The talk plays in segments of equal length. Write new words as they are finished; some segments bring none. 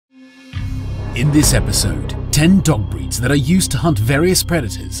In this episode, 10 dog breeds that are used to hunt various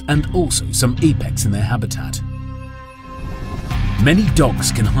predators and also some apex in their habitat. Many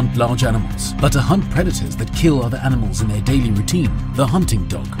dogs can hunt large animals, but to hunt predators that kill other animals in their daily routine, the hunting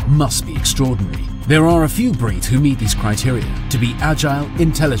dog must be extraordinary. There are a few breeds who meet these criteria: to be agile,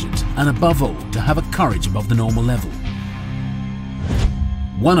 intelligent, and above all, to have a courage above the normal level.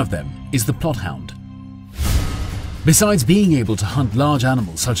 One of them is the Plothound. Besides being able to hunt large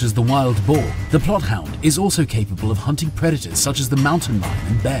animals such as the wild boar, the Plothound is also capable of hunting predators such as the mountain lion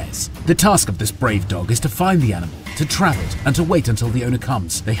and bears. The task of this brave dog is to find the animal, to trap it, and to wait until the owner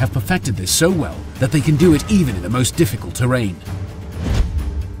comes. They have perfected this so well that they can do it even in the most difficult terrain.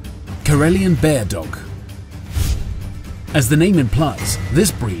 Karelian Bear Dog. As the name implies,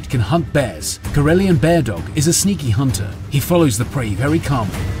 this breed can hunt bears. Karelian Bear Dog is a sneaky hunter. He follows the prey very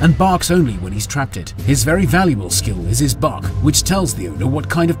calmly and barks only when he's trapped it. His very valuable skill is his bark, which tells the owner what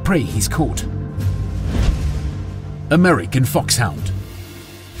kind of prey he's caught. American Foxhound.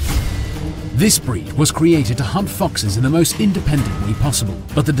 This breed was created to hunt foxes in the most independent way possible,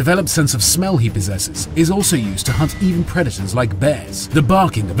 but the developed sense of smell he possesses is also used to hunt even predators like bears. The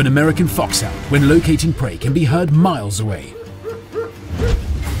barking of an American foxhound when locating prey can be heard miles away.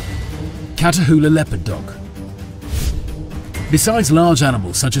 Catahoula Leopard Dog. Besides large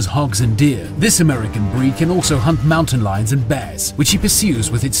animals such as hogs and deer, this American breed can also hunt mountain lions and bears, which he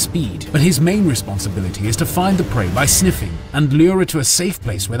pursues with its speed. But his main responsibility is to find the prey by sniffing and lure it to a safe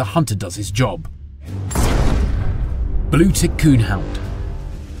place where the hunter does his job. Blue Tick Coonhound.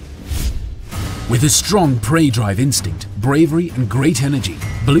 With a strong prey drive instinct, bravery and great energy,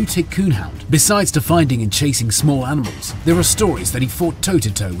 Blue Tick Coonhound, besides to finding and chasing small animals, there are stories that he fought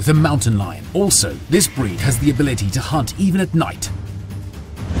toe-to-toe with a mountain lion. Also, this breed has the ability to hunt even at night.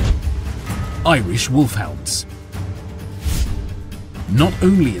 Irish Wolfhounds. Not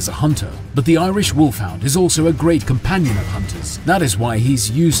only as a hunter, but the Irish Wolfhound is also a great companion of hunters. That is why he's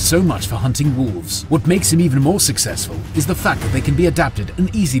used so much for hunting wolves. What makes him even more successful is the fact that they can be adapted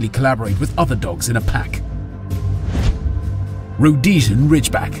and easily collaborate with other dogs in a pack. Rhodesian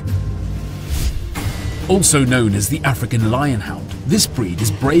Ridgeback. Also known as the African Lionhound, this breed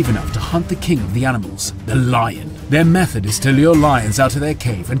is brave enough to hunt the king of the animals, the lion. Their method is to lure lions out of their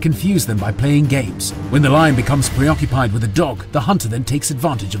cave and confuse them by playing games. When the lion becomes preoccupied with the dog, the hunter then takes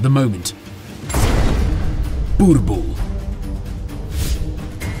advantage of the moment. Boerboel.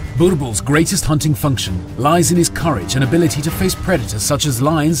 Boerboel's greatest hunting function lies in his courage and ability to face predators such as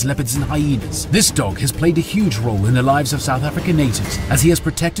lions, leopards and hyenas. This dog has played a huge role in the lives of South African natives as he has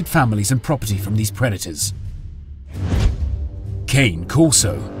protected families and property from these predators. Cane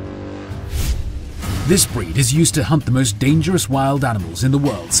Corso. This breed is used to hunt the most dangerous wild animals in the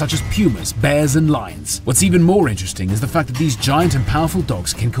world, such as pumas, bears and lions. What's even more interesting is the fact that these giant and powerful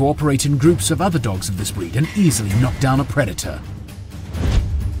dogs can cooperate in groups of other dogs of this breed and easily knock down a predator.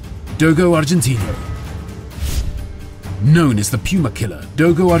 Dogo Argentino. Known as the Puma Killer,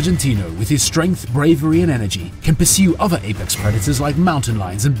 Dogo Argentino, with his strength, bravery and energy, can pursue other apex predators like mountain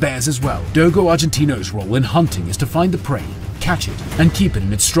lions and bears as well. Dogo Argentino's role in hunting is to find the prey, catch it, and keep it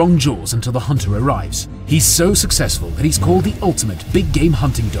in its strong jaws until the hunter arrives. He's so successful that he's called the ultimate big game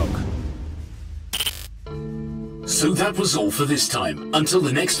hunting dog. So that was all for this time. Until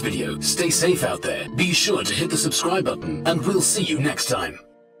the next video, stay safe out there. Be sure to hit the subscribe button, and we'll see you next time.